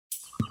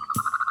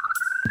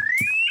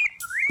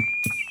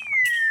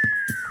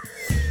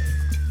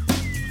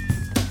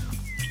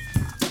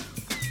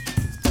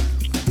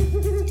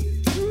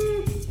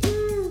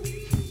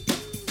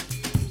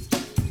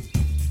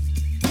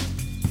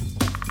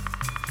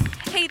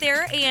Hey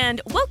there, and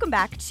welcome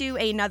back to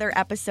another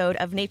episode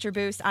of Nature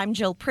Boost. I'm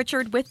Jill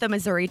Pritchard with the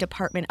Missouri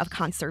Department of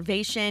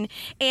Conservation,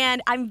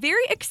 and I'm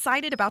very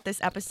excited about this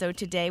episode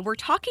today. We're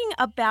talking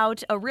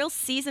about a real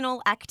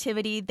seasonal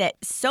activity that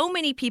so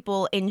many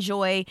people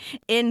enjoy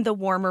in the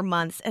warmer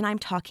months, and I'm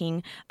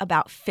talking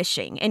about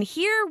fishing. And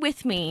here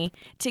with me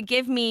to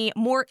give me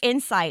more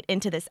insight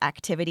into this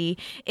activity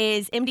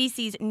is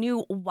MDC's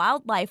new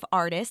wildlife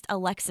artist,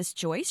 Alexis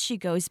Joyce. She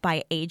goes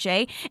by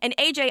AJ. And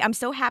AJ, I'm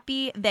so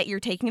happy that you're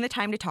taking the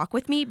time to talk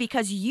with me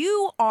because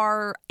you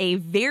are a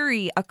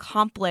very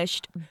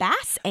accomplished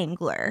bass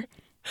angler.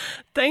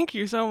 Thank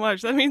you so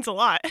much. That means a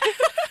lot.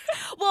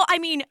 Well, I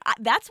mean,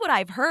 that's what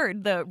I've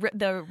heard.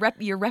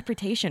 Your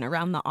reputation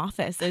around the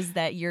office is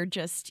that you're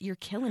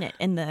killing it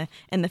in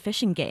the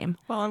fishing game.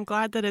 Well, I'm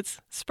glad that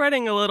it's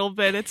spreading a little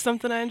bit. It's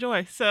something I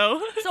enjoy.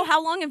 So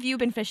how long have you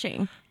been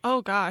fishing?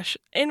 Oh gosh,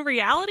 in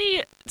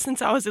reality,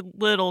 since I was a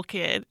little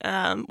kid,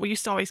 we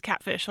used to always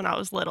catfish when I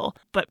was little,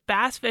 but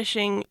bass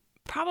fishing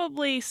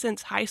probably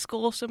since high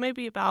school. So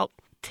maybe about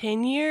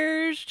 10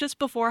 years, just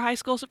before high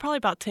school. So probably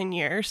about 10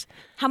 years.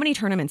 How many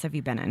tournaments have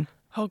you been in?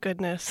 Oh,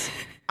 goodness.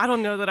 I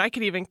don't know that I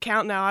could even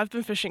count now. I've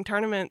been fishing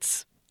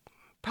tournaments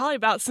probably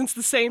about since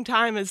the same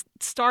time as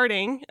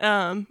starting.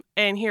 And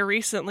here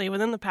recently,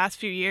 within the past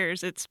few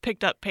years, it's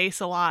picked up pace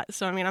a lot.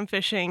 So, I mean, I'm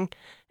fishing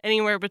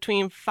anywhere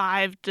between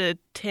 5 to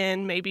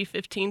 10, maybe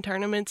 15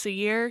 tournaments a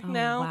year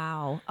now.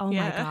 Wow. Oh,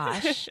 yeah. My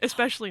gosh.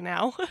 Especially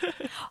now.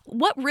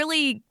 What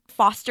really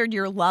fostered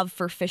your love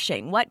for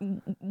fishing? What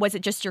was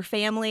it? Just your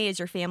family? Is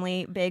your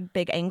family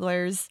big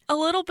anglers? A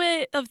little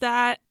bit of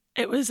that.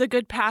 It was a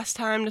good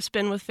pastime to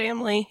spend with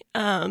family.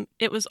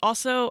 It was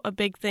also a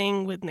big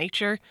thing with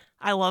nature.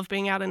 I love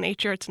being out in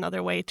nature. It's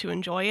another way to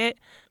enjoy it.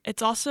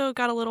 It's also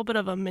got a little bit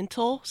of a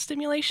mental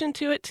stimulation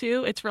to it,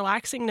 too. It's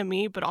relaxing to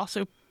me, but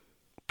also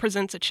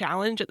presents a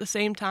challenge at the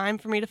same time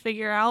for me to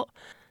figure out.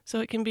 So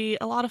it can be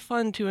a lot of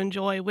fun to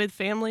enjoy with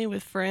family,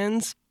 with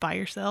friends, by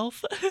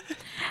yourself.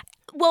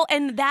 Well,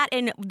 and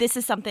this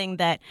is something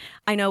that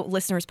I know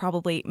listeners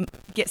probably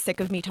get sick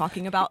of me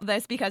talking about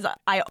this because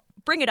I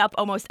bring it up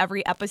almost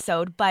every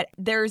episode, but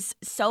there's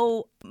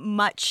so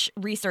much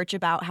research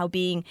about how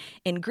being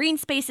in green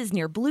spaces,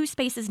 near blue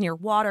spaces, near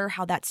water,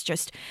 how that's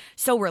just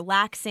so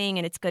relaxing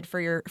and it's good for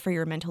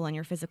your mental and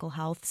your physical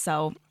health.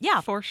 So, yeah.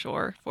 For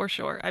sure.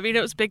 I mean,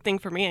 it was a big thing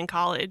for me in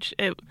college.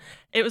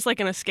 It was like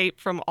an escape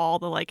from all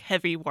the like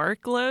heavy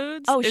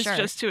workloads. Oh, it's sure.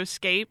 Just to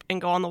escape and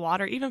go on the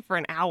water, even for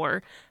an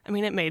hour. I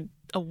mean, it made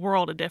a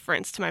world of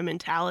difference to my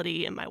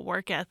mentality and my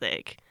work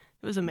ethic.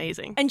 It was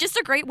amazing. And just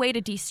a great way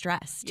to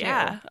de-stress, too.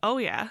 Yeah. Oh,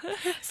 yeah.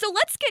 So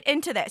let's get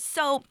into this.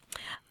 So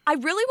I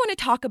really want to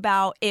talk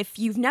about, if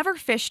you've never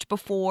fished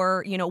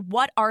before,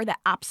 what are the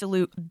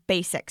absolute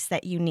basics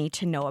that you need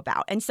to know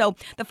about? And so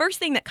the first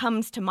thing that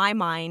comes to my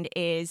mind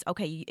is,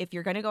 okay, if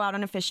you're going to go out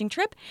on a fishing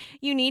trip,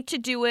 you need to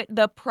do it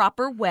the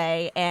proper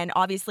way. And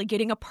obviously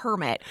getting a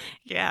permit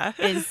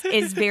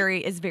is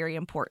very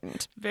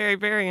important. Very,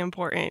 very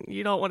important.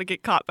 You don't want to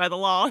get caught by the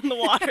law in the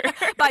water.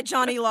 By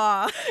Johnny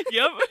Law.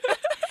 Yep.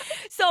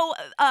 So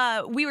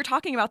we were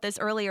talking about this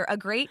earlier. A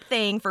great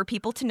thing for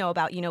people to know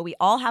about, we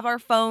all have our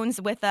phones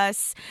with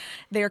us.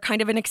 They're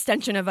kind of an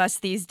extension of us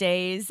these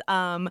days.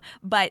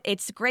 But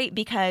it's great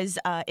because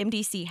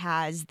MDC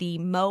has the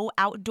Mo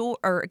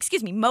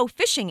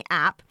Fishing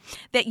app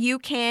that you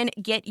can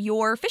get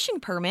your fishing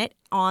permit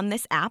on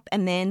this app.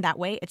 And then that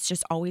way it's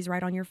just always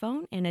right on your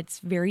phone and it's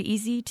very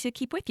easy to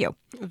keep with you.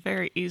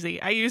 Very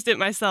easy. I used it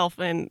myself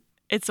and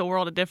it's a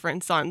world of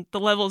difference on the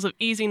levels of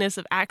easiness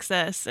of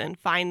access and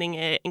finding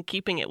it and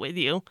keeping it with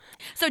you.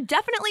 So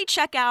definitely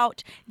check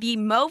out the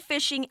Mo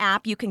Fishing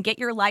app. You can get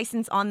your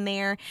license on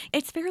there.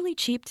 It's fairly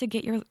cheap to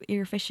get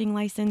your fishing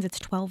license. It's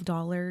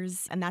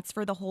 $12, and that's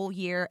for the whole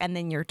year. And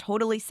then you're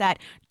totally set.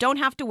 Don't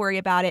have to worry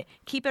about it.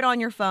 Keep it on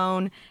your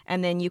phone,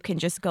 and then you can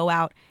just go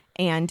out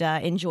and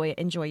enjoy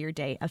your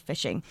day of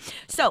fishing.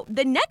 So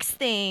the next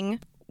thing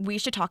we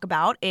should talk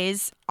about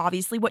is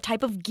obviously what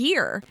type of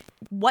gear.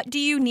 What do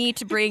you need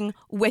to bring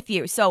with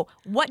you? So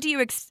what do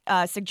you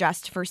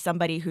suggest for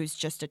somebody who's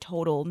just a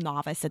total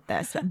novice at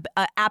this,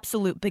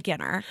 absolute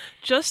beginner?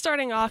 Just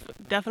starting off,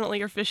 definitely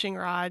your fishing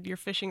rod, your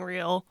fishing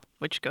reel,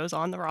 which goes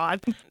on the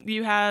rod.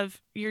 You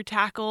have your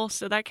tackle,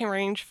 so that can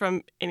range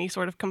from any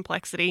sort of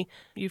complexity.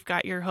 You've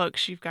got your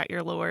hooks, you've got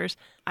your lures.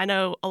 I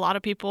know a lot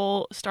of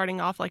people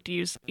starting off like to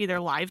use either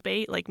live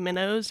bait like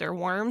minnows or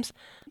worms.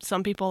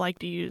 Some people like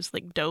to use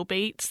like dough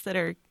baits that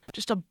are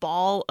just a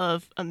ball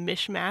of a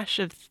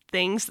mishmash of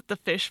things that the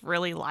fish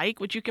really like,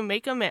 which you can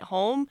make them at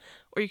home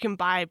or you can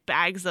buy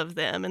bags of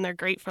them, and they're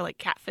great for like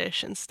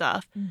catfish and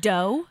stuff.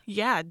 Dough?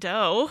 Yeah,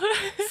 dough.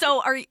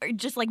 So are you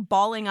just like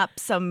balling up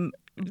some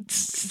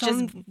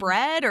just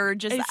bread or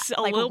just it's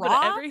like a little raw? bit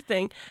of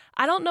everything.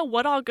 I don't know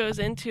what all goes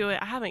into it.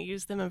 I haven't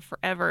used them in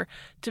forever.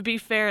 To be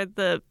fair,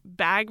 the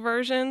bag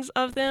versions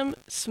of them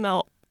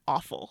smell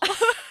awful.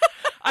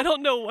 I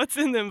don't know what's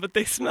in them, but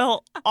they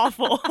smell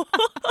awful.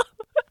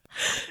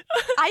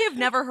 I have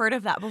never heard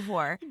of that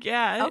before.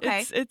 Yeah,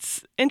 okay.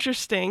 It's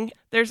interesting.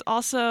 There's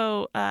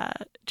also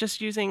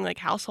just using like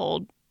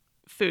household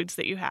foods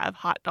that you have,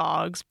 hot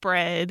dogs,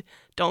 bread.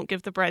 Don't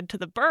give the bread to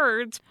the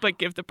birds, but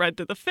give the bread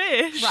to the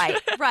fish.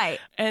 Right.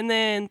 And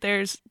then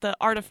there's the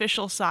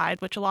artificial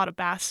side, which a lot of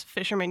bass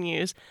fishermen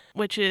use,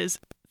 which is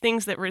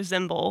things that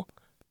resemble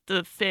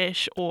the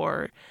fish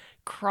or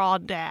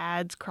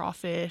crawdads,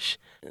 crawfish.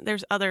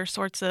 There's other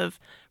sorts of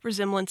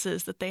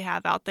resemblances that they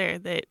have out there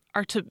that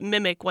are to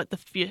mimic what the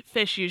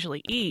fish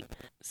usually eat.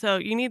 So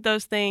you need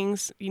those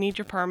things. You need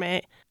your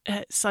permit,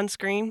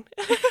 sunscreen.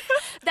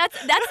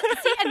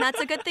 And that's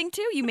a good thing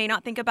too. You may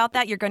not think about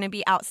that. You're going to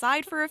be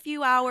outside for a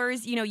few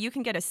hours. You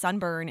can get a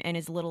sunburn in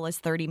as little as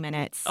 30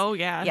 minutes. Oh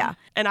yeah. Yeah.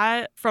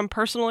 And from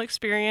personal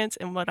experience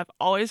and what I've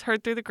always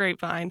heard through the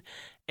grapevine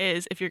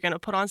is if you're going to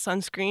put on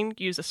sunscreen,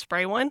 use a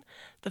spray one.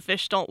 The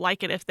fish don't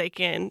like it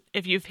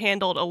if you've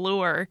handled a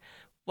lure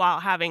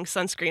while having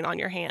sunscreen on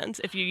your hands.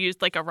 If you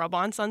used like a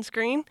rub-on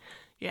sunscreen,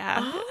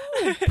 yeah.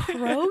 Oh,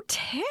 pro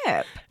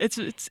tip.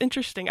 It's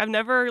interesting. I've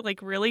never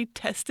like really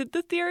tested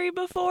the theory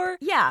before.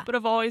 Yeah. But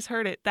I've always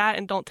heard it. That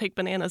and don't take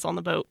bananas on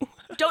the boat.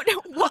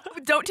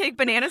 Don't take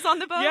bananas on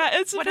the boat? Yeah,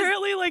 it's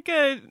apparently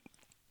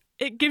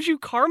it gives you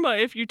karma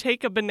if you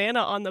take a banana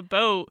on the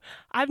boat.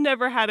 I've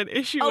never had an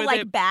issue with it. Oh,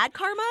 like bad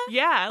karma?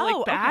 Yeah,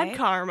 like bad okay.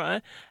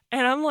 karma.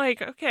 And I'm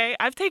like, okay,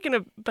 I've taken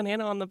a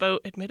banana on the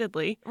boat,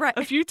 admittedly, right.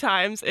 a few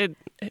times.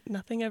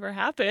 Nothing ever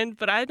happened.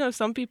 But I know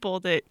some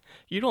people that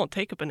you don't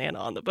take a banana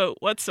on the boat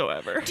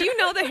whatsoever. Do you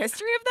know the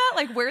history of that?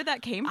 Like where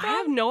that came from? I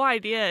have no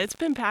idea. It's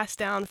been passed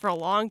down for a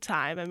long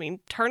time. I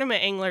mean,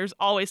 tournament anglers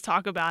always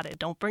talk about it.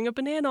 Don't bring a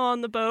banana on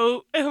the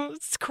boat.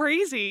 It's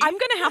crazy. I'm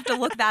going to have to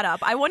look that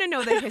up. I want to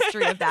know the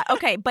history of that.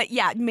 Okay, but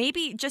yeah,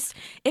 maybe just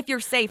if you're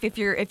safe, if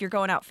you're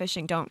going out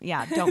fishing, don't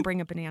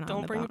bring a banana on the boat.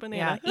 Don't bring a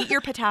banana. Yeah. Eat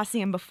your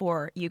potassium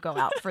before you go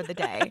out for the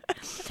day.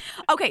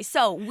 Okay,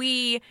 so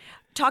we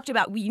talked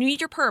about you need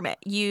your permit,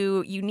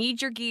 you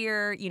need your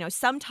gear,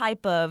 some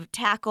type of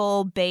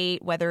tackle,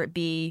 bait, whether it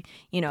be,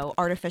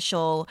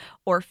 artificial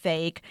or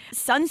fake.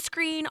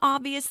 Sunscreen,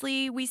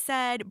 obviously, we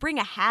said. Bring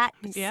a hat,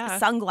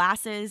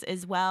 sunglasses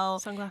as well.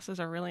 Sunglasses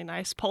are really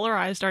nice.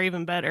 Polarized are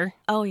even better.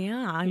 Oh,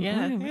 yeah.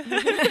 Yeah. And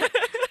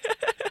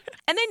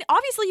then,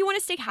 obviously, you want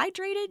to stay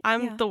hydrated.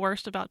 I'm the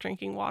worst about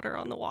drinking water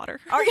on the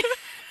water. Are you?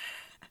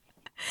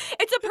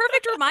 It's a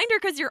perfect reminder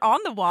because you're on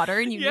the water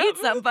and you need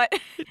some, but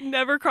it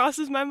never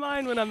crosses my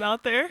mind when I'm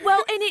out there.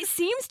 Well, and it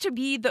seems to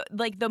be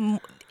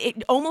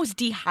it almost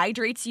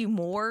dehydrates you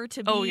more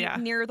to be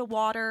near the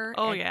water.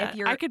 Oh yeah,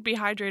 I could be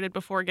hydrated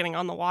before getting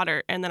on the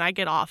water, and then I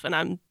get off and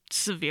I'm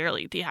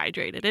severely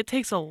dehydrated. It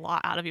takes a lot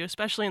out of you,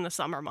 especially in the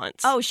summer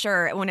months. Oh,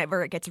 sure.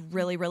 Whenever it gets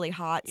really, really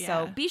hot.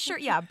 Yeah. So be sure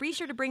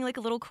to bring like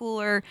a little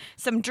cooler,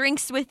 some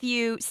drinks with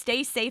you.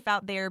 Stay safe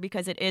out there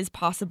because it is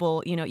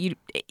possible, you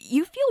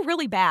feel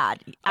really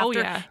bad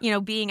after,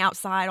 being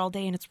outside all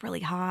day and it's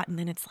really hot and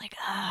then it's like,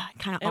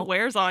 kind of. It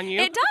wears on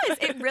you. It does.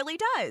 It really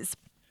does.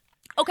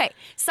 Okay,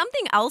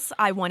 something else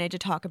I wanted to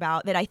talk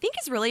about that I think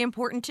is really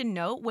important to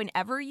note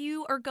whenever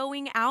you are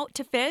going out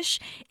to fish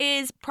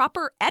is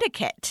proper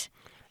etiquette.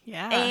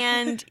 Yeah.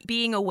 And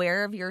being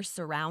aware of your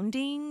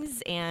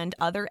surroundings and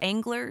other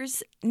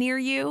anglers near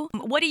you.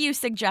 What do you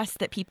suggest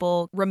that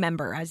people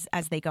remember as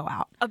they go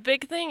out? A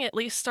big thing, at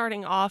least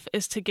starting off,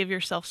 is to give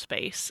yourself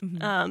space.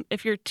 Mm-hmm.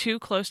 If you're too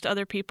close to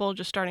other people,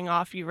 just starting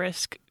off, you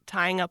risk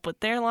tying up with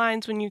their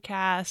lines when you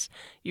cast.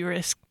 You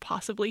risk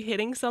possibly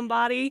hitting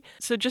somebody.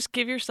 So just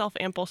give yourself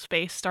ample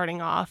space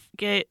starting off.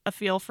 Get a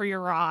feel for your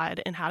rod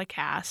and how to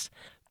cast.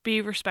 Be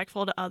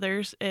respectful to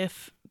others.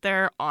 If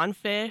they're on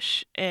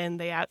fish and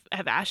they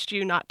have asked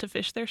you not to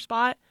fish their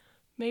spot,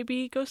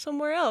 maybe go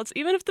somewhere else,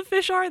 even if the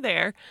fish are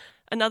there.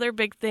 Another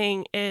big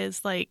thing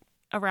is like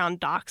around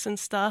docks and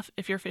stuff.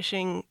 If you're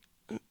fishing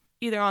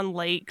either on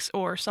lakes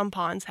or some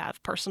ponds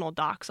have personal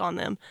docks on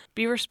them,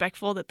 be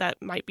respectful that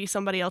might be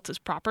somebody else's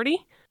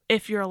property.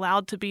 If you're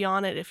allowed to be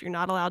on it, if you're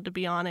not allowed to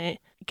be on it,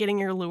 getting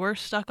your lure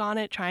stuck on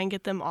it, try and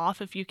get them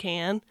off if you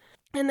can.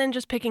 And then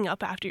just picking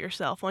up after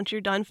yourself once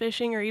you're done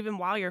fishing or even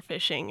while you're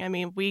fishing. I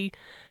mean, we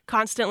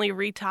constantly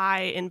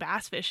retie in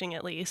bass fishing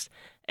at least.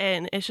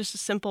 And it's just a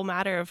simple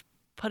matter of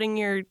putting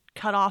your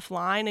cut off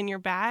line in your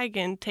bag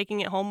and taking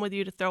it home with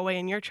you to throw away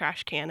in your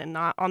trash can and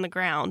not on the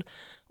ground.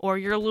 Or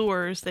your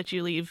lures that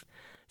you leave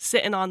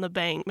sitting on the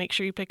bank. Make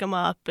sure you pick them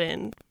up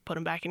and put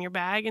them back in your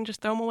bag and just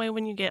throw them away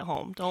when you get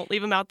home. Don't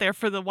leave them out there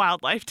for the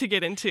wildlife to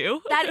get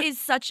into. That is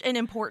such an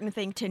important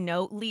thing to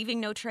note. Leaving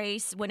no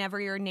trace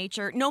whenever you're in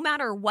nature, no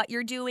matter what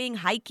you're doing,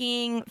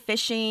 hiking,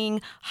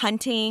 fishing,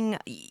 hunting,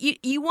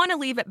 you want to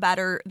leave it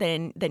better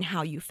than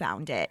how you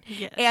found it.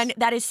 Yes. And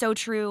that is so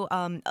true.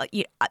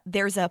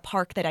 There's a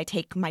park that I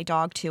take my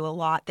dog to a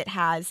lot that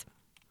has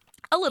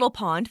a little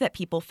pond that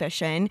people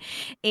fish in,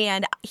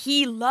 and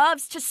he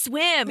loves to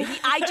swim.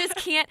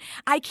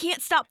 I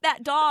can't stop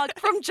that dog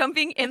from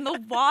jumping in the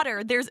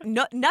water. There's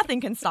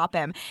nothing can stop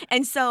him.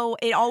 And so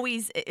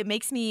it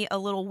makes me a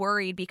little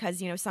worried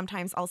because,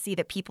 sometimes I'll see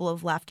that people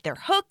have left their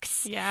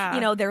hooks,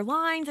 their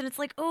lines, and it's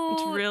like, oh.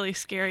 It's really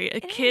scary.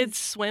 Kids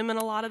swim in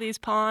a lot of these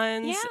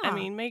ponds. Yeah. I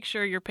mean, make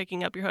sure you're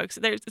picking up your hooks.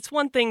 It's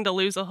one thing to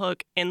lose a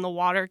hook in the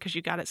water because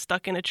you got it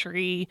stuck in a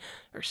tree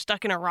or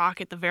stuck in a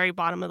rock at the very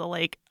bottom of the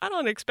lake. I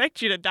don't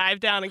expect you to dive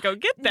down and go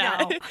get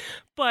that. No.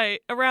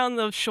 But around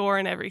the shore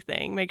and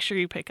everything, make sure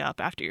you pick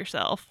up after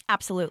yourself.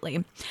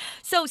 Absolutely.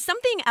 So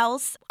something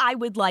else I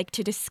would like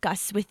to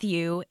discuss with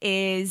you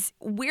is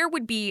where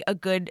would be a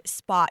good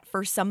spot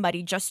for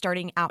somebody just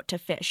starting out to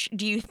fish?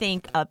 Do you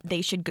think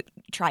they should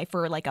try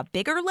for like a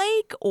bigger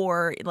lake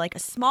or like a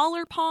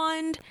smaller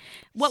pond?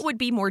 What would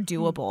be more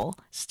doable?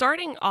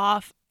 Starting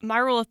off, my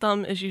rule of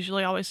thumb is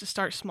usually always to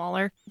start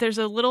smaller. There's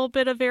a little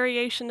bit of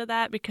variation to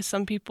that because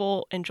some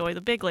people enjoy the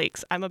big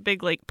lakes. I'm a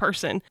big lake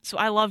person, so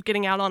I love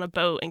getting out on a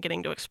boat and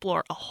getting to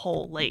explore a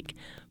whole lake.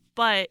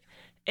 But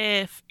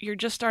if you're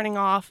just starting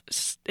off,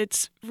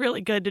 it's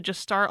really good to just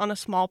start on a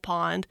small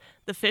pond.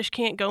 The fish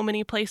can't go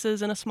many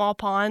places in a small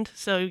pond,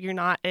 so you're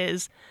not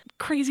as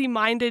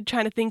crazy-minded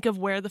trying to think of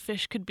where the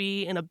fish could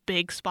be in a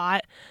big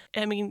spot.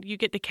 I mean, you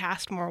get to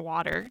cast more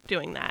water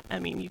doing that. I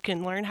mean, you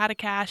can learn how to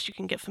cast, you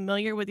can get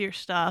familiar with your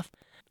stuff.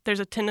 There's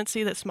a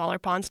tendency that smaller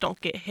ponds don't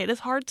get hit as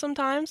hard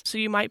sometimes, so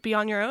you might be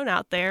on your own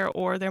out there,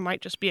 or there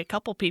might just be a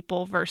couple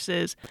people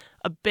versus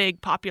a big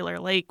popular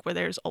lake where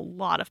there's a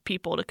lot of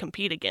people to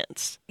compete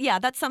against. Yeah,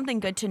 that's something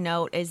good to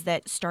note is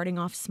that starting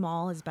off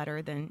small is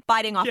better than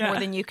biting off more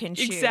than you can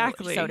chew,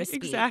 so to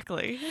speak.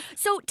 Exactly.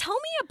 So tell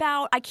me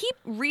about, I keep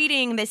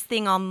reading this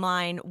thing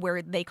online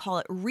where they call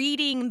it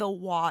reading the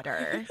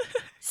water.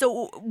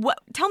 So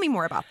tell me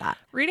more about that.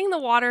 Reading the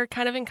water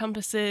kind of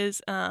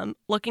encompasses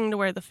looking to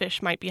where the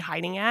fish might be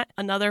hiding at.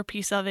 Another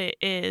piece of it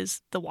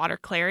is the water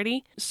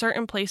clarity.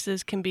 Certain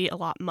places can be a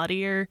lot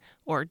muddier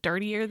or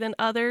dirtier than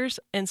others,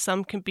 and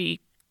some can be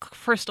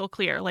crystal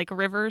clear. Like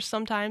rivers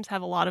sometimes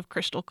have a lot of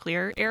crystal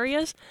clear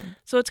areas.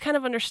 So it's kind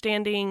of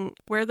understanding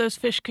where those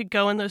fish could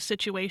go in those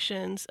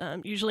situations.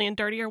 Usually in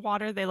dirtier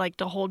water, they like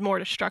to hold more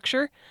to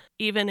structure.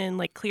 Even in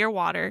like clear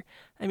water,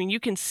 I mean, you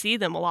can see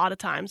them a lot of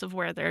times of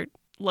where they're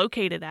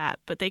located at,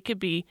 but they could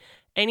be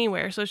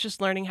anywhere. So it's just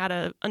learning how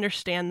to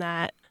understand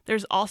that.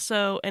 There's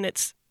also, and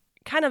it's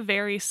kind of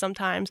varies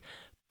sometimes,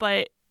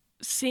 but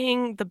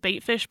seeing the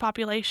bait fish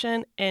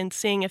population and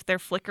seeing if they're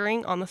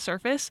flickering on the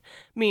surface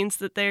means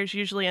that there's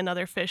usually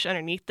another fish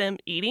underneath them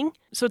eating.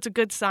 So it's a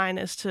good sign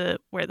as to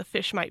where the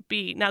fish might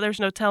be. Now, there's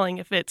no telling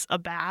if it's a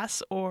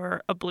bass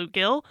or a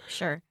bluegill.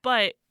 Sure.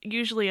 But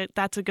usually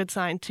that's a good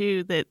sign,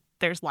 too, that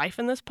there's life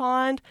in this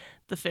pond.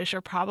 The fish are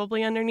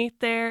probably underneath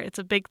there. It's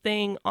a big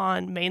thing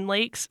on main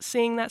lakes,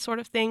 seeing that sort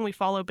of thing. We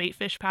follow bait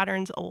fish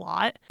patterns a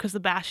lot because the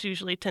bass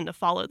usually tend to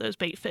follow those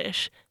bait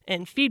fish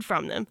and feed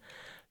from them.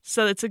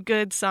 So it's a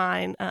good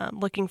sign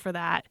looking for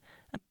that.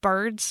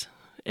 Birds,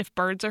 if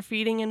birds are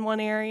feeding in one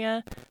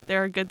area,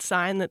 they're a good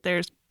sign that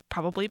there's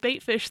probably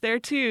bait fish there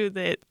too,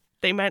 that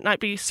they might not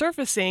be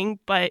surfacing,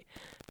 but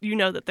you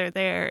know that they're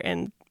there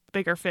and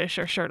bigger fish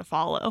are sure to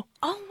follow.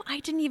 Oh, I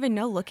didn't even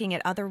know looking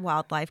at other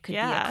wildlife could be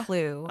a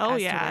clue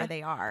as to where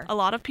they are. A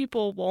lot of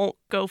people won't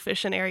go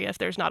fish an area if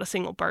there's not a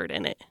single bird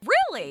in it.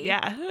 Really?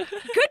 Yeah.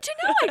 Good to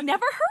know. I've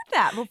never heard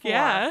that before.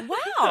 Yeah.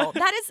 Wow.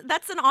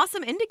 That's an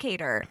awesome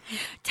indicator.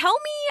 Tell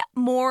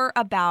me more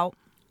about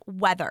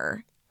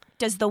weather.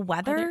 Does the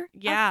weather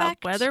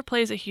affect? Weather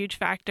plays a huge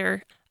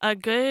factor. A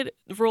good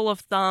rule of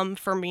thumb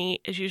for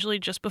me is usually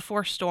just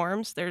before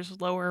storms, there's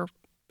lower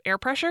air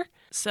pressure.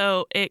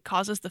 So it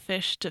causes the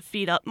fish to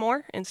feed up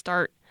more and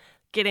start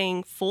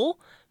getting full,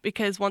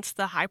 because once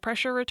the high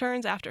pressure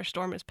returns after a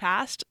storm is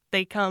passed,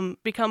 they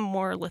become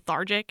more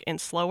lethargic and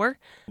slower.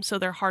 So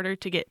they're harder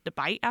to get to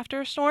bite after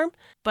a storm.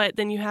 But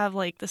then you have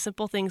like the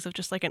simple things of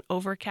just like an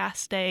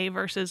overcast day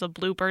versus a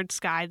bluebird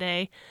sky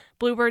day.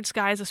 Bluebird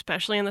skies,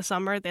 especially in the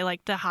summer, they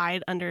like to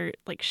hide under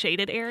like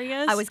shaded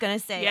areas. I was going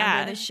to say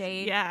under the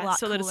shade. Yeah,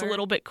 so that it's a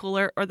little bit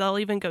cooler, or they'll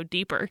even go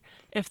deeper.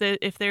 If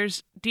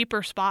there's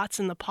deeper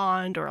spots in the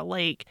pond or a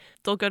lake,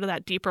 they'll go to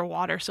that deeper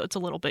water so it's a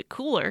little bit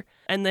cooler.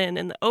 And then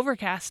in the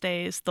overcast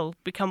days, they'll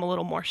become a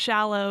little more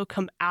shallow,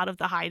 come out of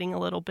the hiding a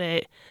little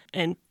bit,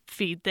 and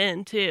feed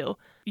then too.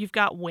 You've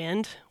got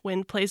wind.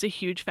 Wind plays a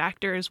huge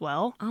factor as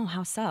well. Oh,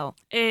 how so?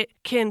 It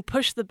can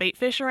push the bait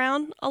fish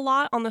around a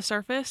lot on the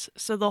surface,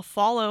 so they'll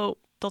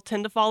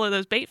tend to follow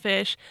those bait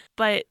fish,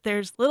 but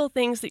there's little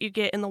things that you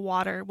get in the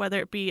water, whether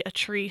it be a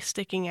tree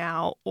sticking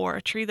out or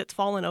a tree that's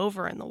fallen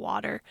over in the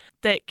water,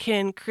 that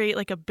can create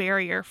like a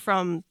barrier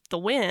from the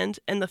wind,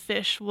 and the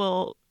fish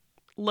will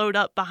load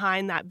up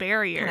behind that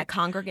barrier. Kind of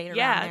congregate around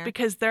there. Yeah,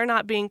 because they're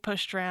not being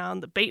pushed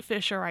around. The bait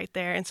fish are right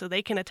there, and so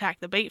they can attack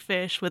the bait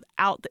fish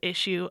without the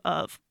issue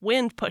of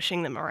wind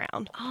pushing them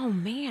around. Oh,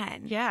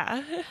 man.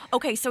 Yeah.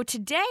 Okay, so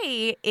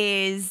today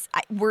is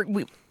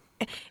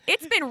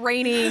It's been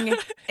raining,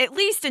 at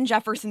least in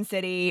Jefferson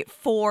City,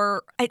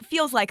 for it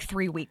feels like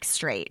 3 weeks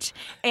straight.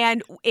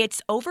 And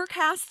it's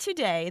overcast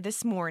today,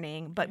 this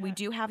morning, but we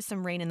do have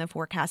some rain in the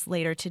forecast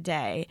later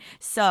today.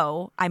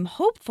 So I'm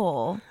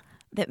hopeful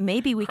that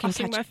maybe we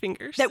Crossing can catch my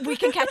fingers. that we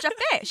can catch a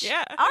fish.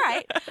 Yeah. All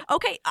right.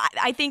 Okay.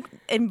 I think,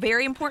 and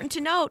very important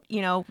to note,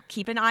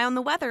 keep an eye on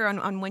the weather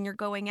on when you're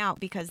going out,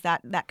 because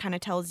that kind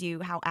of tells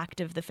you how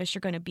active the fish are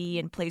going to be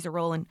and plays a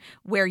role in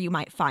where you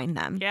might find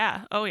them.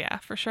 Yeah. Oh, yeah,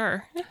 for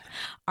sure.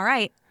 All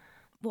right.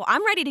 Well,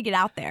 I'm ready to get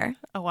out there.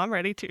 Oh, I'm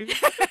ready to.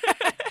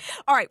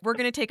 All right. We're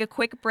going to take a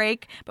quick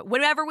break. But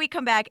whenever we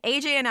come back,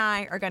 AJ and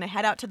I are going to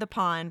head out to the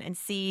pond and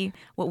see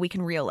what we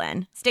can reel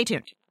in. Stay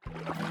tuned.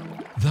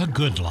 The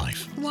Good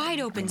Life. Wide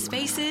open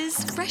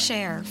spaces, fresh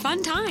air,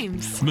 fun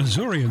times.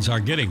 Missourians are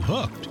getting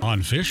hooked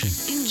on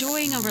fishing.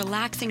 Enjoying a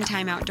relaxing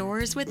time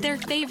outdoors with their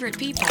favorite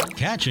people.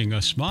 Catching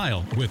a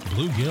smile with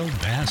bluegill,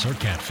 bass, or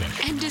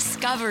catfish. And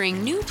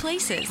discovering new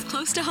places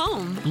close to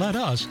home. Let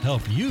us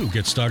help you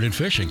get started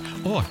fishing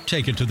or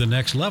take it to the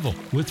next level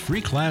with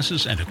free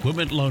classes and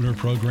equipment loaner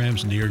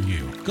programs near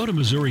you. Go to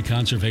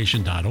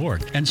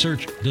MissouriConservation.org and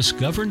search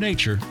Discover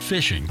Nature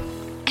Fishing.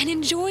 And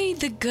enjoy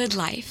the good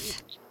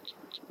life.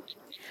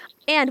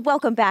 And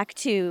welcome back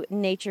to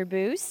Nature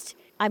Boost.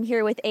 I'm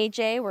here with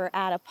AJ. We're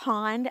at a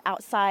pond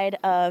outside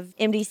of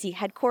MDC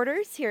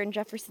headquarters here in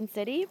Jefferson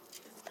City.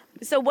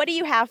 So what do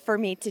you have for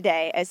me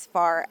today as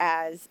far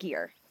as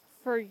gear?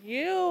 For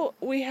you,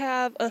 we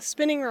have a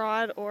spinning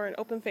rod or an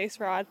open face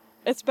rod.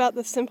 It's about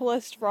the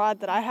simplest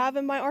rod that I have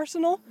in my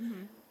arsenal.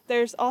 Mm-hmm.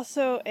 There's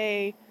also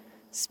a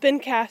spin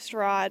cast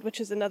rod, which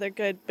is another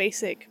good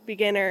basic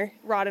beginner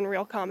rod and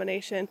reel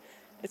combination.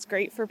 It's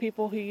great for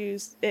people who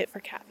use it for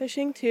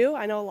catfishing too.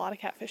 I know a lot of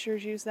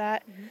catfishers use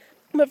that.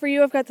 Mm-hmm. But for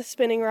you, I've got the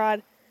spinning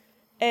rod.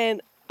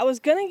 And I was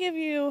going to give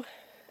you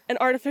an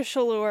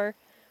artificial lure,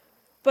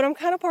 but I'm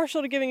kind of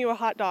partial to giving you a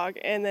hot dog,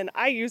 and then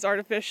I use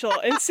artificial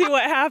and see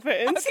what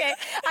happens. Okay.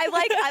 I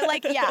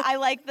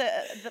like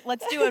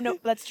the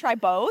let's try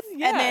both.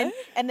 Yeah.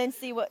 And then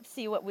see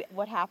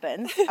what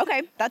happens.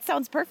 Okay. That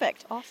sounds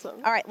perfect.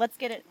 Awesome. All right, let's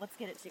get it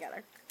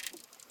together.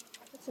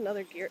 That's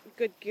another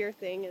good gear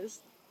thing is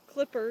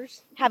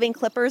clippers. Having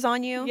clippers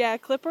on you? Yeah,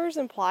 clippers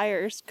and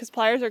pliers, because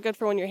pliers are good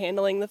for when you're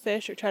handling the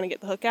fish or trying to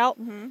get the hook out.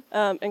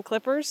 Mm-hmm. And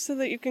clippers so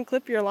that you can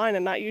clip your line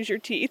and not use your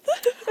teeth.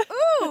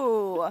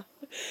 Ooh.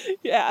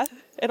 Yeah,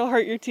 it'll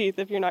hurt your teeth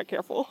if you're not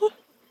careful.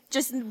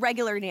 Just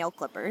regular nail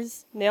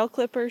clippers. Nail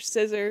clippers,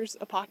 scissors,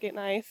 a pocket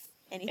knife.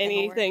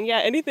 Anything. Yeah,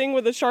 anything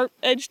with a sharp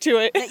edge to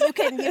it. That you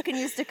can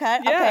use to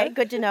cut? Yeah. Okay,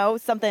 good to know.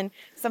 Something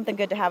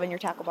good to have in your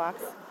tackle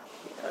box.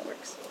 That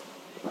works.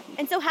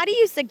 And so how do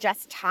you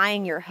suggest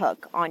tying your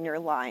hook on your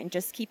line?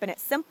 Just keeping it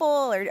simple,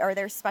 or are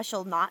there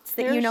special knots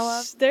that you know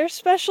of? There's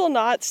special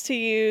knots to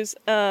use.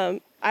 I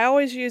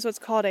always use what's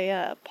called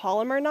a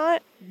polymer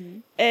knot, mm-hmm.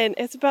 and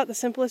it's about the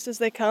simplest as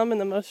they come and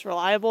the most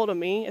reliable to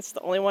me. It's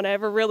the only one I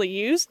ever really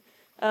used.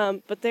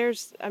 But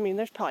there's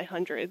probably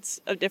hundreds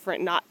of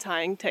different knot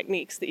tying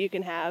techniques that you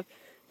can have.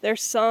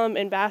 There's some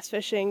in bass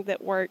fishing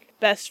that work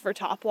best for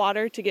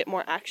topwater to get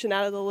more action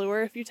out of the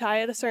lure if you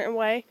tie it a certain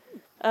way.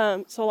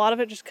 So a lot of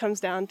it just comes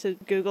down to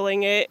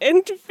Googling it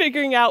and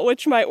figuring out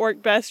which might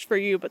work best for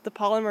you. But the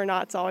polymer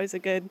knot's always a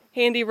good,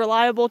 handy,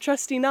 reliable,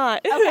 trusty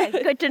knot. Okay,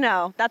 good to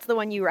know. That's the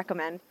one you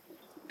recommend.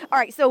 All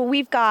right, so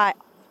we've got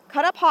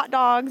cut up hot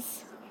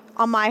dogs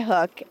on my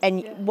hook,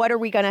 and what are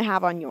we going to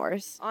have on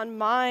yours? On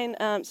mine,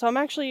 so I'm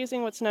actually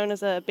using what's known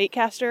as a bait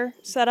caster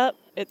setup.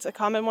 It's a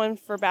common one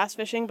for bass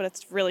fishing, but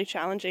it's really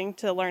challenging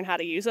to learn how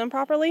to use them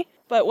properly.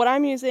 But what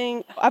I'm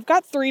using, I've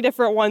got 3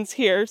 different ones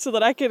here so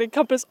that I can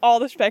encompass all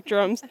the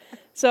spectrums.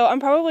 So I'm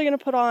probably going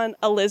to put on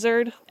a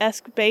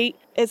lizard-esque bait.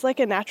 It's like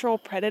a natural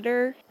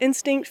predator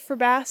instinct for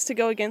bass to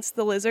go against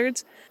the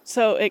lizards.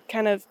 So it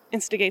kind of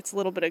instigates a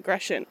little bit of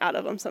aggression out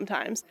of them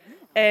sometimes.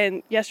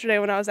 And yesterday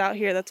when I was out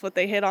here, that's what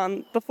they hit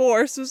on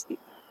before. So it's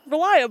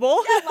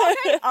reliable.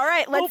 All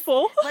right. Let's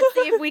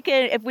see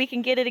if we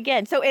can get it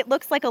again. So it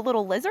looks like a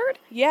little lizard?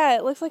 Yeah,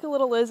 it looks like a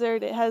little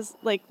lizard. It has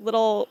like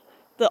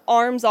the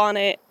arms on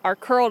it are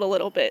curled a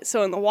little bit.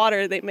 So in the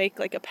water, they make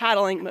like a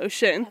paddling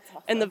motion. That's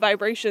awesome. And the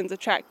vibrations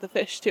attract the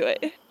fish to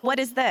it. What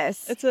is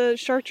this? It's a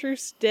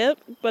chartreuse dip,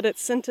 but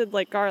it's scented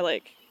like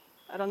garlic.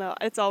 I don't know.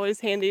 It's always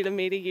handy to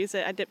me to use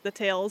it. I dip the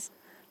tails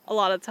a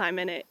lot of time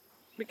in it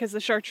because the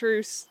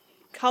chartreuse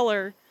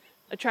color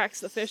attracts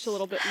the fish a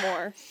little bit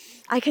more.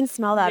 I can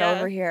smell that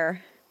over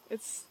here.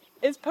 It's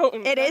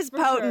potent. It is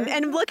potent. Sure.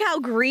 And look how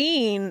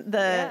green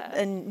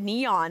the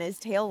neon his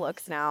tail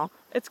looks now.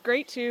 It's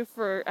great too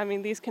for,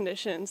 these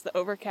conditions, the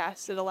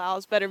overcast, it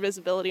allows better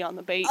visibility on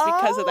the bait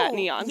because of that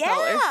neon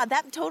color. Yeah,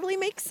 that totally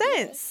makes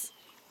sense.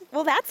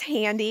 Well, that's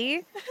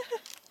handy.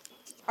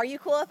 Are you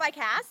cool if I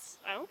cast?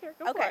 I don't care.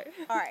 Go for it.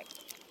 All right.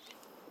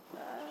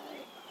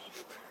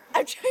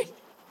 I'm trying.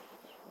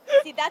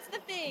 See, that's the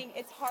thing.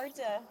 It's hard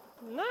to...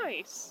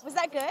 Nice. Was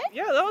that good?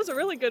 Yeah, that was a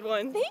really good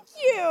one. Thank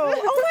you.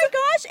 Oh my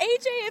gosh,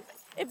 AJ,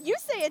 if you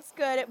say it's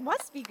good, it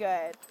must be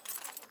good.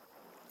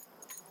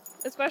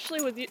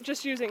 Especially with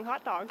just using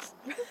hot dogs.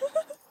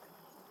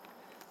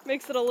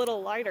 Makes it a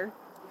little lighter.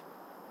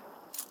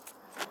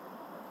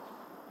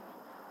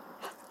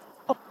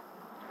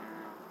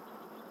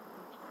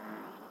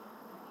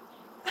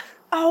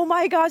 Oh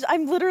my gosh,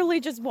 I'm literally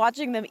just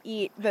watching them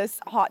eat this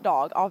hot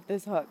dog off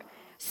this hook.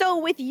 So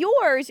with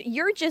yours,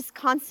 you're just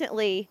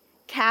constantly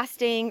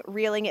casting,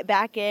 reeling it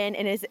back in,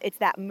 and it's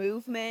that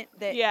movement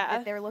that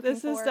they're looking for?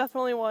 This is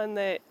definitely one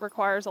that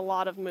requires a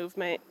lot of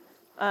movement.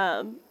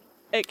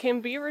 It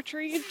can be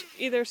retrieved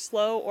either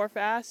slow or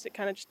fast. It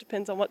kind of just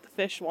depends on what the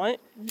fish want.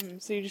 Mm-hmm.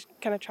 So you just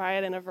kind of try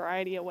it in a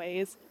variety of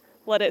ways.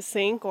 Let it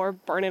sink or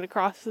burn it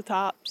across the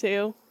top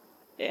too.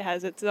 It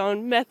has its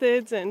own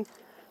methods, and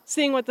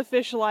seeing what the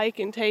fish like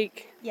and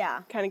take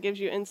kind of gives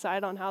you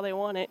insight on how they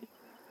want it.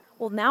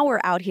 Well, now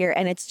we're out here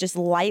and it's just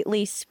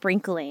lightly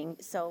sprinkling.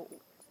 So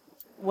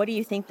what do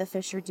you think the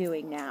fish are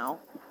doing now?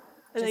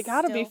 And they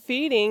gotta be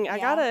feeding. I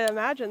gotta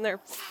imagine they're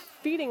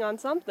feeding on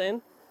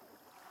something.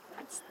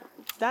 It's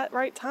that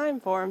right time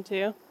for them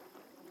to.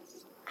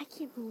 I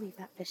can't believe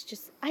that fish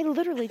I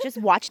literally just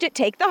watched it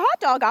take the hot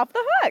dog off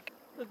the hook.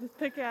 So just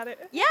pick at it.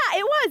 Yeah,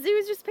 it was. It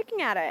was just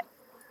picking at it.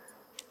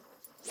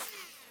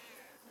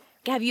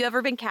 Have you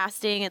ever been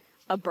casting and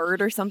a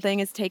bird or something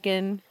has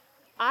taken?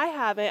 I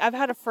haven't. I've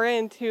had a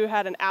friend who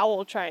had an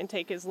owl try and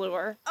take his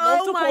lure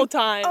multiple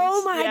times.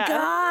 Oh my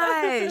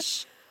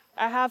gosh.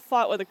 I have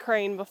fought with a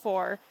crane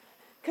before.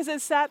 Because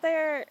it sat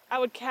there, I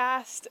would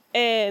cast,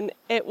 and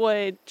it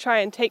would try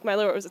and take my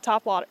lure. It was a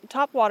top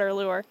water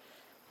lure.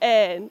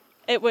 And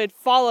it would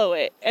follow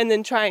it and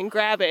then try and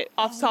grab it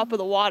off the top of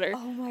the water.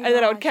 Oh my and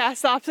then I would gosh.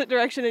 cast the opposite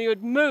direction, and he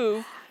would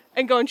move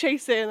and go and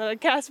chase it. And then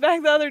I'd cast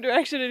back the other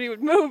direction, and he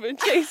would move and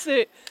chase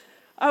it.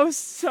 I was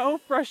so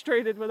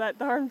frustrated with that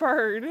darn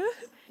bird.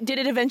 Did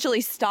it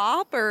eventually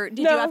stop, or did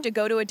you have to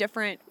go to a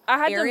different I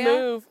had area? to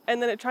move,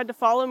 and then it tried to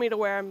follow me to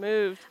where I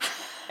moved.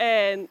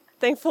 And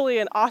thankfully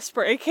an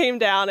osprey came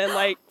down and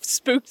like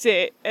spooked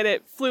it, and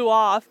it flew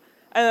off.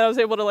 And then I was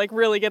able to like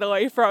really get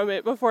away from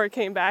it before it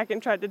came back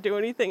and tried to do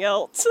anything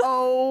else.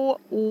 Oh,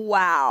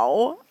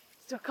 wow.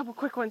 Let's do a couple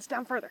quick ones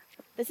down further.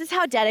 This is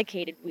how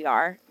dedicated we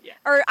are. Yeah.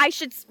 Or I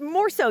should,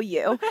 more so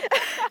you.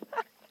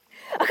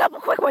 A couple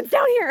quick ones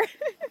down here.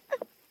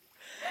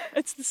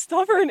 It's the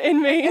stubborn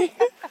in me.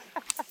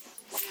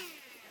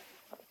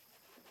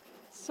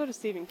 It's so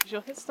deceiving because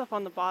you'll hit stuff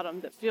on the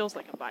bottom that feels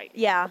like a bite.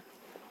 Yeah.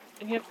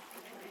 And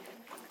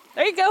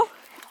there you go.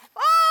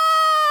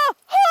 Oh!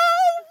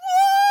 Oh,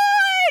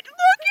 what?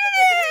 Look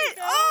at it!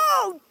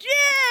 Oh,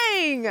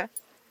 dang!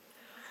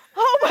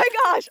 Oh my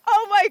gosh!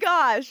 Oh my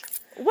gosh!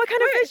 What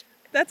kind of fish?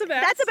 That's a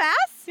bass. That's a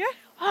bass? Yeah.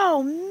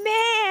 Oh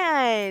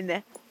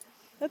man!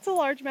 That's a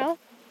largemouth.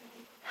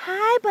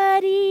 Hi,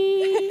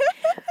 buddy.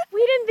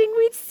 We didn't think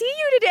we'd see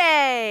you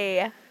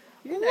today.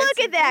 You're Look nice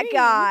at and that green.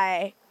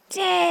 guy.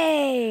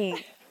 Dang.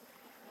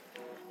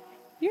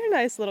 You're a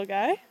nice little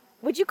guy.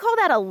 Would you call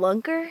that a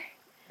lunker?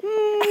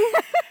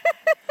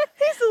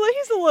 He's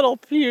a little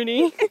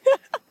puny.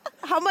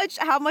 How much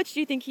do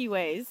you think he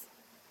weighs?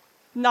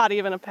 Not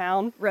even a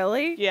pound.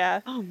 Really?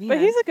 Yeah. Oh man. But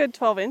he's a good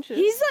 12 inches.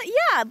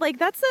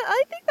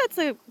 I think that's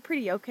a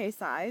pretty okay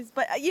size.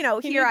 But He here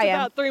needs I am.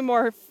 about 3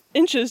 more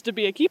inches to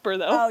be a keeper,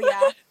 though. Oh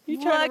yeah.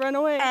 You trying to run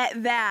away?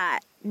 At that.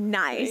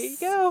 Nice. There you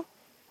go.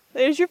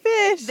 There's your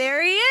fish.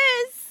 There he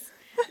is.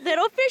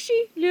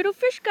 Little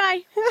fish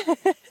guy.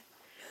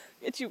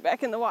 Get you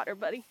back in the water,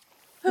 buddy.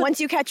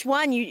 Once you catch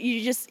one,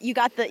 you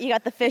got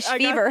the fish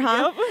fever,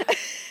 huh? Yep.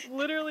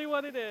 Literally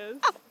what it is.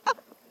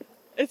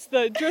 It's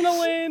the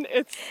adrenaline.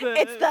 It's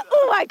the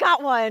I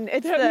got one.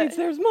 That means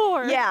there's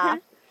more. Yeah.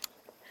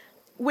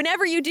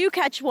 Whenever you do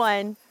catch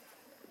one,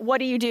 what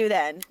do you do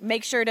then?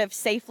 Make sure to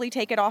safely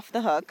take it off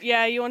the hook.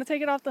 Yeah, you want to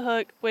take it off the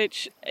hook,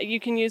 which you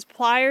can use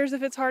pliers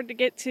if it's hard to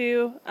get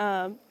to.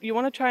 You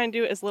want to try and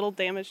do as little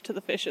damage to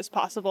the fish as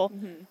possible.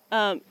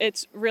 Mm-hmm.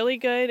 It's really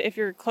good if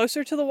you're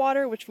closer to the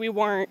water, which we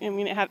weren't, and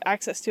we didn't have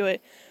access to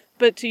it,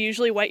 but to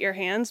usually wet your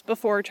hands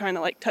before trying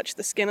to like touch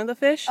the skin of the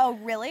fish. Oh,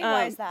 really?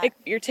 Why is that?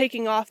 You're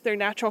taking off their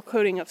natural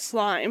coating of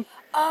slime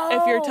Oh.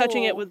 if you're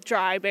touching it with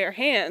dry, bare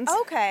hands.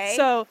 Okay.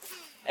 So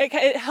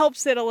it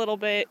helps it a little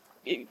bit.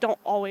 You don't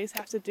always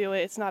have to do it.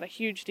 It's not a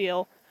huge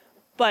deal.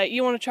 But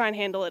you want to try and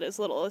handle it as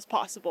little as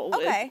possible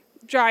Okay.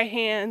 with dry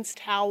hands,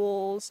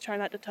 towels, try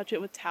not to touch it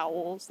with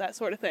towels, that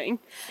sort of thing.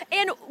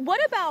 And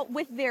what about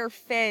with their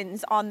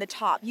fins on the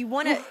top? You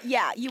want to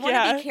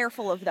be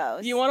careful of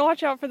those. You want to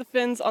watch out for the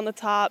fins on the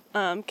top.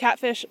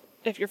 Catfish,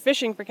 if you're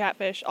fishing for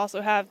catfish,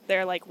 also have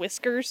their like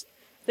whiskers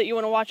that you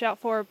want to watch out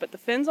for. But the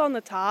fins on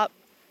the top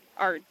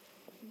are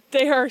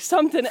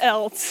something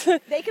else.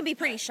 They can be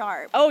pretty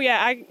sharp. Oh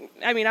yeah,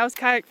 I mean I was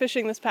kayak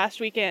fishing this past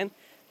weekend,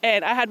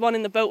 and I had one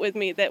in the boat with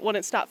me that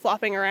wouldn't stop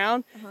flopping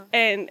around,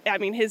 and I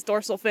mean his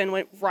dorsal fin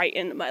went right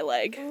into my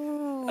leg.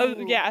 Oh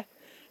yeah,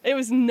 it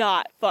was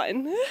not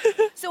fun.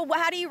 So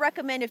how do you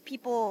recommend if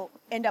people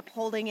end up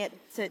holding it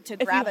to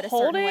grab it a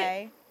hold certain it,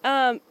 way?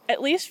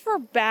 At least for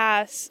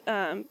bass,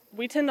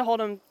 we tend to hold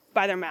them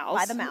by their mouths.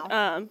 By the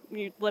mouth.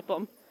 You lip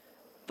them,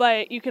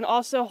 but you can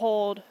also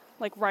hold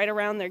like right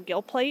around their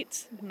gill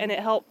plates, and it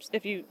helps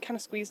if you kind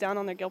of squeeze down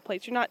on their gill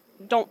plates.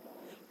 Don't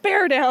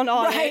bear down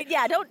on it. Right,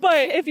 yeah, don't.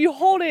 But if you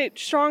hold it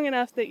strong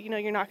enough that,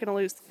 you're not going to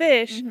lose the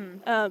fish,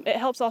 it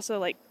helps also,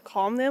 like,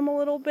 calm them a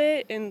little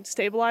bit and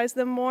stabilize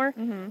them more.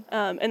 And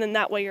then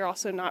that way you're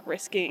also not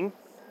risking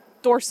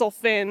dorsal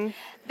fin.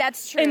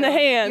 That's true. In the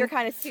hand. You're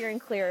kind of steering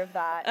clear of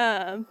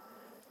that.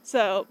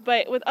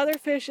 But with other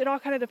fish, it all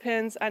kind of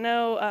depends. I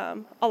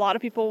know a lot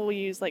of people will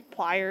use, like,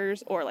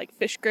 pliers or, like,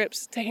 fish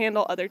grips to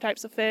handle other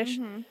types of fish.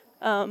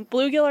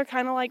 Bluegill are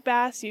kind of like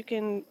bass. You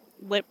can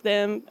lip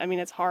them. I mean,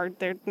 it's hard.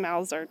 Their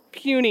mouths are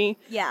puny.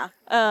 Yeah.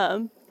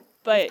 But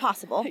It's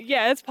possible.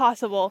 Yeah, it's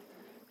possible.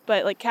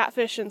 But like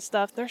catfish and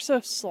stuff, they're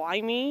so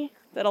slimy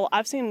that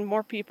I've seen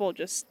more people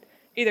just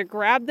either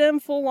grab them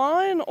full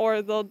on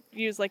or they'll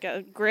use like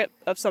a grip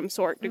of some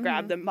sort to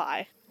grab them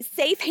by.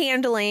 Safe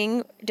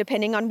handling,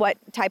 depending on what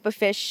type of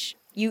fish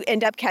you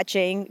end up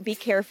catching. Be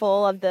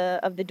careful of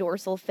the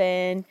dorsal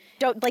fin.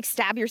 Don't like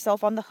stab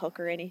yourself on the hook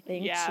or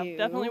anything. Yeah, too.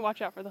 definitely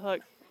watch out for the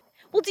hook.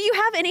 Well, do you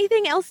have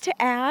anything else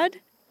to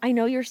add? I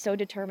know you're so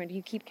determined.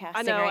 You keep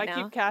casting right now.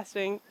 I keep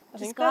casting.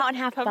 Just go out and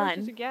have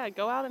fun.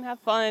 Go out and have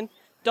fun.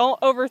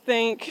 Don't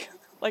overthink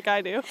like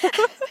I do.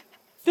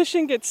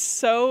 Fishing gets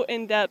so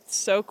in-depth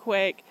so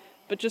quick,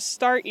 but just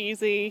start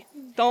easy.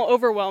 Don't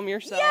overwhelm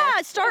yourself.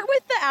 Yeah, start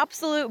with the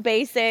absolute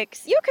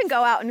basics. You can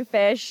go out and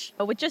fish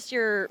with just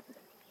your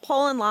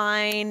pole and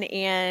line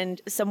and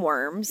some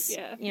worms.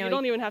 Yeah, you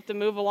don't even have to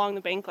move along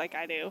the bank like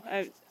I do.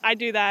 I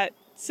do that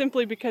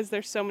simply because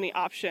there's so many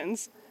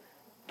options.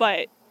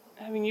 But,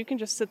 I mean, you can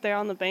just sit there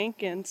on the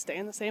bank and stay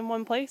in the same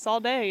one place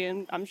all day,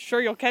 and I'm sure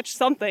you'll catch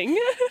something.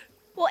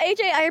 Well,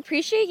 AJ, I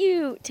appreciate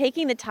you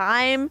taking the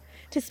time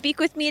to speak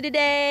with me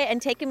today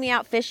and taking me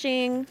out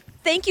fishing.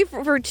 Thank you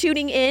for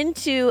tuning in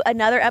to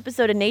another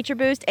episode of Nature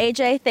Boost.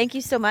 AJ, thank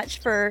you so much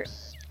for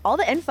all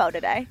the info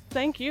today.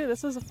 Thank you.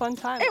 This was a fun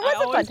time. It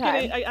was a fun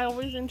time. I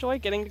always enjoy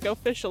getting to go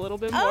fish a little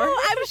bit more.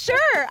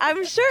 Oh,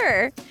 I'm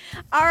sure.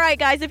 All right,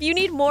 guys, if you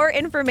need more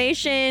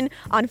information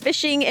on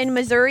fishing in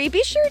Missouri,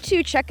 be sure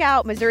to check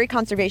out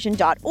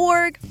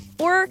MissouriConservation.org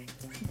or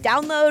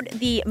download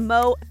the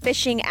Mo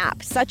Fishing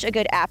app. Such a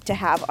good app to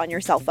have on your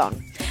cell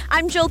phone.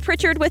 I'm Jill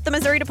Pritchard with the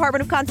Missouri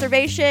Department of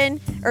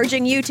Conservation,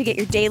 urging you to get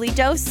your daily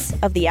dose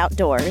of the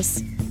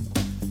outdoors.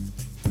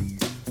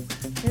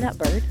 Hear that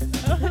bird?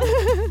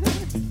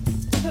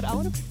 I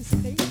want to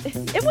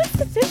participate. It was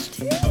the fish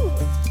too.